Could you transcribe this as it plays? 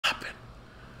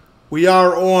We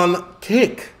are on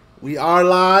Kick. We are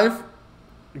live.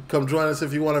 You can come join us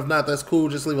if you want. If not, that's cool.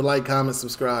 Just leave a like, comment,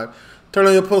 subscribe. Turn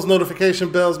on your post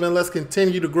notification bells, man. Let's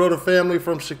continue to grow the family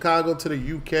from Chicago to the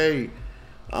UK.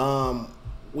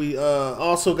 We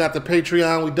also got the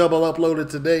Patreon. We double uploaded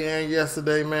today and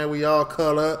yesterday, man. We all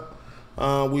caught up.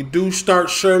 We do start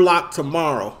Sherlock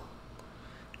tomorrow.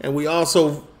 And we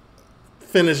also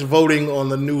finished voting on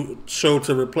the new show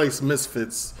to replace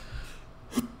Misfits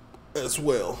as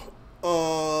well.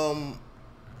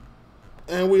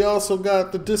 And we also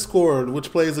got the Discord,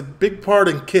 which plays a big part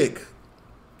in Kick.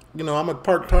 You know, I'm a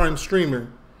part-time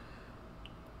streamer,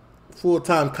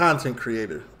 full-time content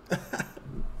creator.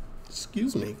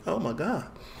 Excuse me. Oh, my God.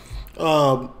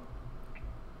 But,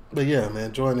 yeah,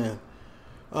 man, join in.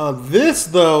 This,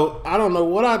 though, I don't know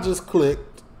what I just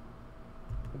clicked.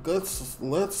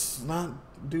 Let's not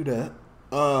do that.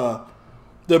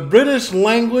 The British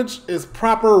language is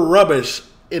proper rubbish,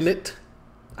 INNIT.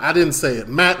 I didn't say it.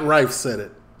 Matt Rife said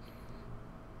it.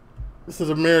 This is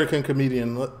an American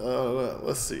comedian.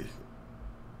 Let's see.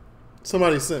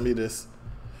 Somebody sent me this.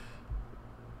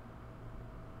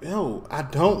 Yo, I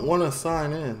don't want to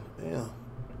sign in. Yeah.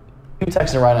 You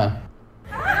texting right now.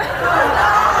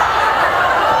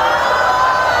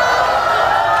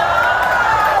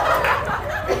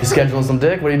 You scheduling some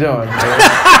dick? What are you doing?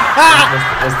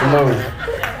 What's the move?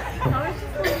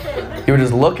 You were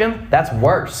just looking? That's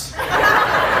worse.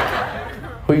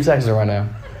 Who you texting right now?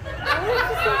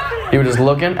 You were just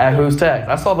looking at whose text?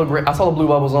 I saw the blue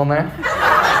bubbles on there.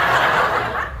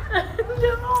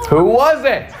 Who was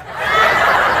it?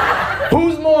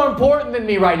 Who's more important than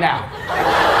me right now?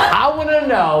 I want to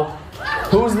know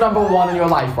who's number one in your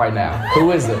life right now.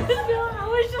 Who is it? I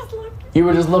was just looking. You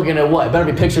were just looking at what? It better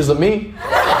be pictures of me.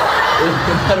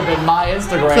 It better be my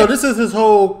Instagram. So this is his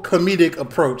whole comedic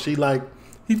approach. He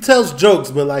tells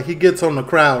jokes, but like he gets on the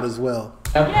crowd as well.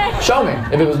 Show me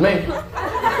if it was me.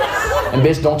 And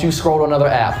bitch, don't you scroll to another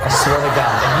app. I swear to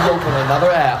God, if you go to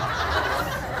another app,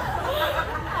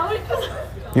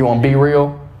 you want to be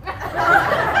real?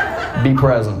 Be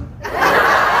present.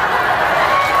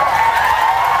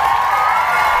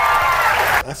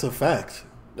 That's a fact.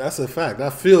 That's a fact. I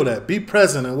feel that. Be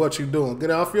present in what you're doing.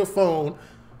 Get off your phone.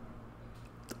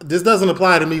 This doesn't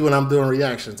apply to me when I'm doing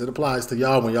reactions. It applies to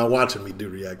y'all when y'all watching me do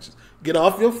reactions. Get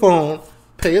off your phone,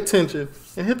 pay attention,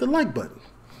 and hit the like button.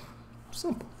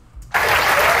 Simple.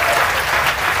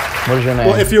 What is your name?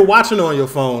 Well, if you're watching on your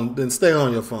phone, then stay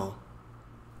on your phone.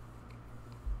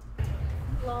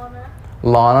 Lana.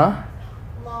 Lana?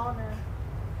 Lana.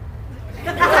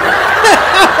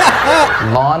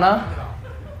 Lana?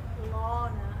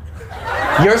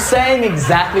 Lana. You're saying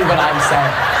exactly what I'm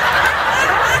saying.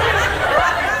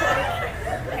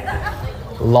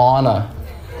 Lana.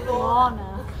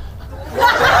 Lana.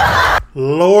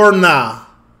 Lorna.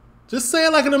 Just say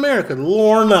it like an American.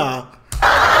 Lorna.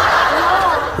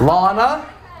 Lana?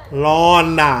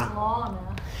 Lorna. Lana.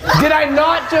 Did I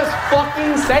not just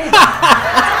fucking say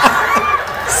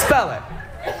that? Spell it.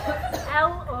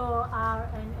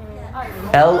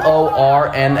 L-O-R-N-A.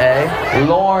 L-O-R-N-A.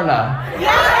 Lorna.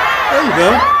 There you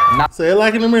go. Say it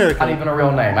like an American. Not even a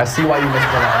real name. I see why you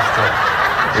mispronounced it.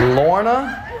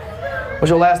 Lorna? What's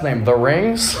your last name? The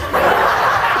Rings?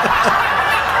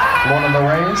 Lorna the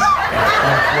Rings?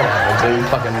 Whatever, dude.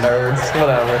 Fucking nerds.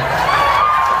 Whatever.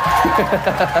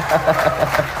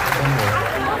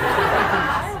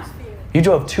 You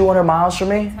drove 200 miles from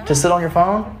me to sit on your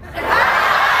phone?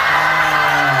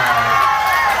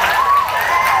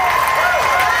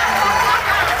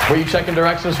 Were you checking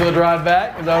directions for the drive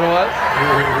back? Is that what it was?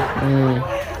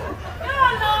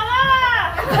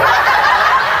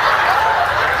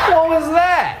 What was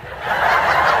that?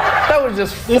 That was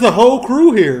just... There's a whole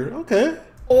crew here. Okay.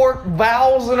 4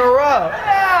 vowels in a row.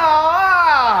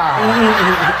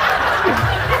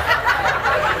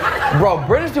 Bro,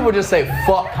 British people just say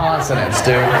fuck consonants,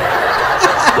 dude.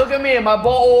 Look at me and my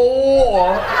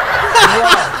ball.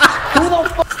 Who the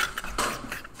fuck?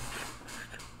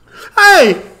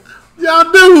 Hey, y'all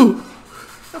do.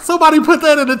 Somebody put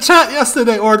that in the chat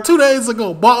yesterday or 2 days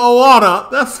ago. Bottle water.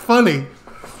 That's funny.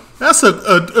 That's an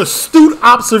astute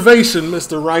observation,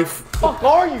 Mr. Rife. Fuck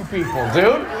are you people,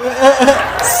 dude?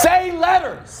 Say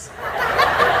letters.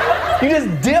 You just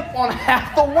dip on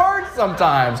half the word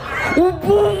sometimes.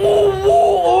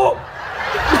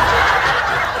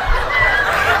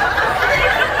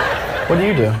 What do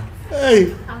you do?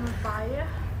 Hey. I'm a buyer.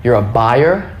 You're a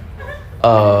buyer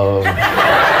of...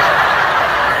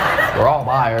 We're all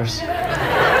buyers.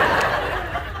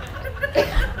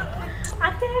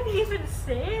 I didn't even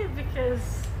say it because...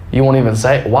 You won't even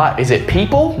say it? Why? Is it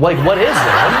people? Like, what is it?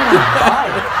 What do you mean buy?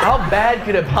 How bad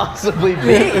could it possibly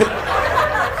be?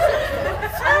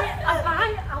 I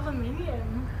buy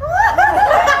aluminium.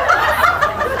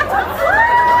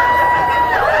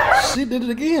 She did it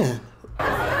again.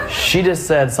 She just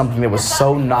said something that was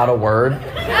so not a word.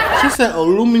 She said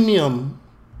aluminum.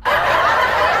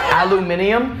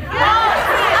 Aluminium?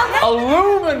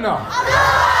 Aluminum!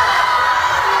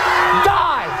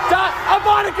 Die!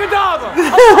 Avada Kedavra!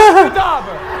 Avada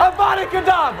Kedavra! Avada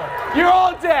Kedavra! You're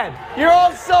all dead! You're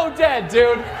all so dead,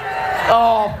 dude!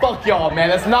 Oh, fuck y'all, man.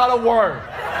 That's not a word.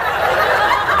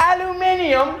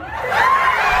 Aluminium?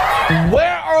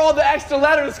 Where are all the extra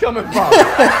letters coming from?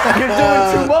 You're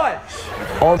doing too much.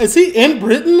 Is he in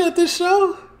Britain at this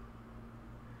show?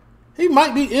 He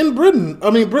might be in Britain.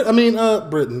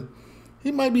 Britain.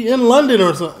 He might be in London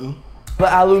or something. The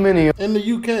aluminium. In the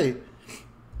UK.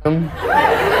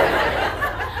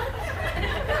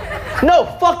 No,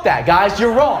 fuck that, guys.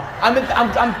 You're wrong.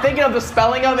 I'm thinking of the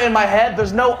spelling of it in my head.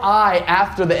 There's no I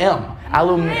after the M.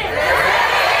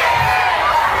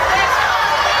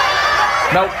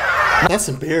 Nope. That's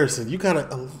embarrassing. You gotta.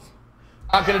 I'm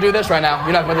not gonna do this right now.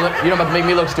 You're not about to make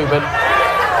me look stupid.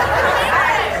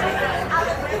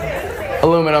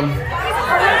 Aluminum.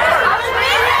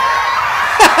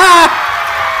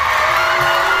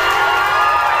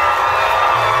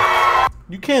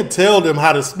 You can't tell them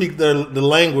how to speak the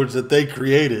language that they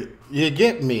created. You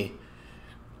get me?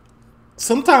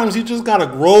 Sometimes you just gotta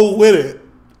roll with it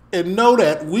and know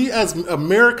that we as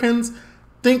Americans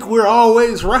think we're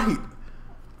always right.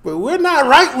 But we're not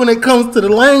right when it comes to the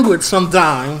language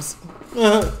sometimes.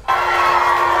 Whatever,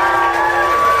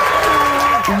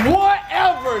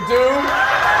 dude.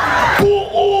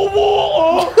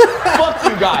 Fuck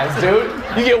you guys, dude.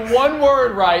 You get one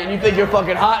word right and you think you're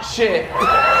fucking hot shit.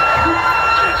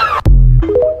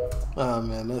 Oh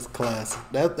man, that's classic.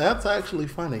 That's actually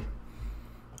funny.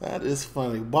 That is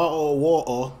funny.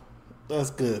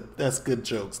 That's good. That's good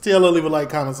jokes. TLO, leave a like,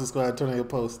 comment, subscribe, turn on your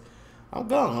post. I'm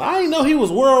gone. I didn't know he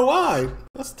was worldwide.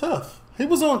 That's tough. He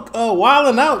was on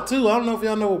Wildin' Out too. I don't know if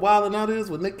y'all know what Wildin' Out is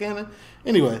with Nick Cannon.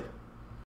 Anyway.